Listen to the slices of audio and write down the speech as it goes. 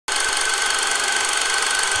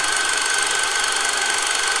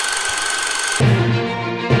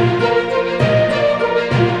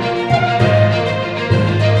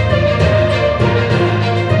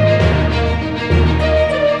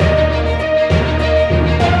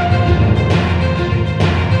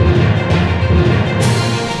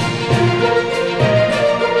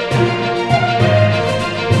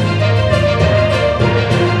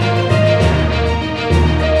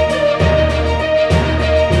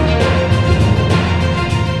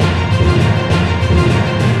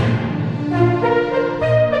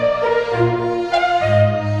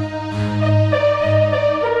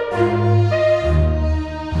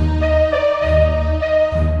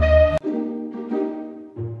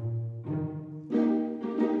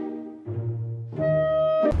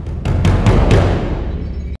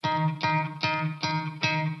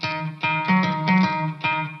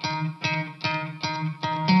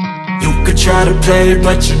to play,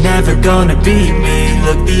 but you're never gonna beat me.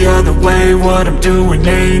 Look the other way, what I'm doing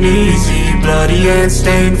ain't easy. Bloody hands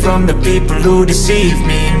stained from the people who deceive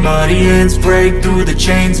me. Muddy hands break through the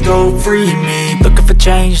chains, go free me. Looking for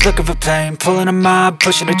change, looking for pain, pulling a mob,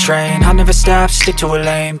 pushing a train. I'll never stop, stick to a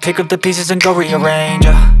lane, pick up the pieces and go rearrange.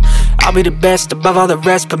 I'll be the best above all the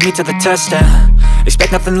rest, put me to the test and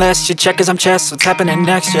expect nothing less, your check is I'm chess, what's happening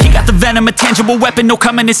next, yeah. He got the venom, a tangible weapon, no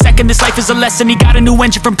coming in second. This life is a lesson, he got a new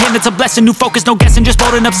engine from pain, it's a blessing. New focus, no guessing, just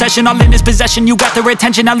bold and obsession, all in his possession. You got their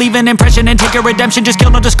attention, I'll leave an impression and take your redemption. Just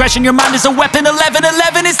kill, no discretion, your mind is a weapon.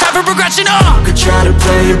 11-11, it's time for progression, You could try to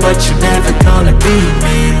play, but you're never gonna beat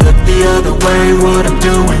me. Look the other way, what I'm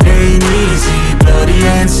doing ain't easy. Bloody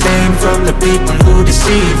hands stained from the people who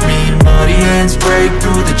deceive me. Muddy hands break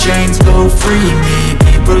through the chains, go free me.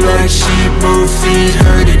 People like sheep, move feet,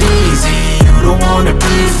 hurt it easy. You don't wanna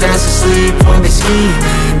be fast asleep when they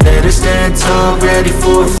scheming. Better stand tall, ready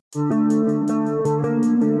for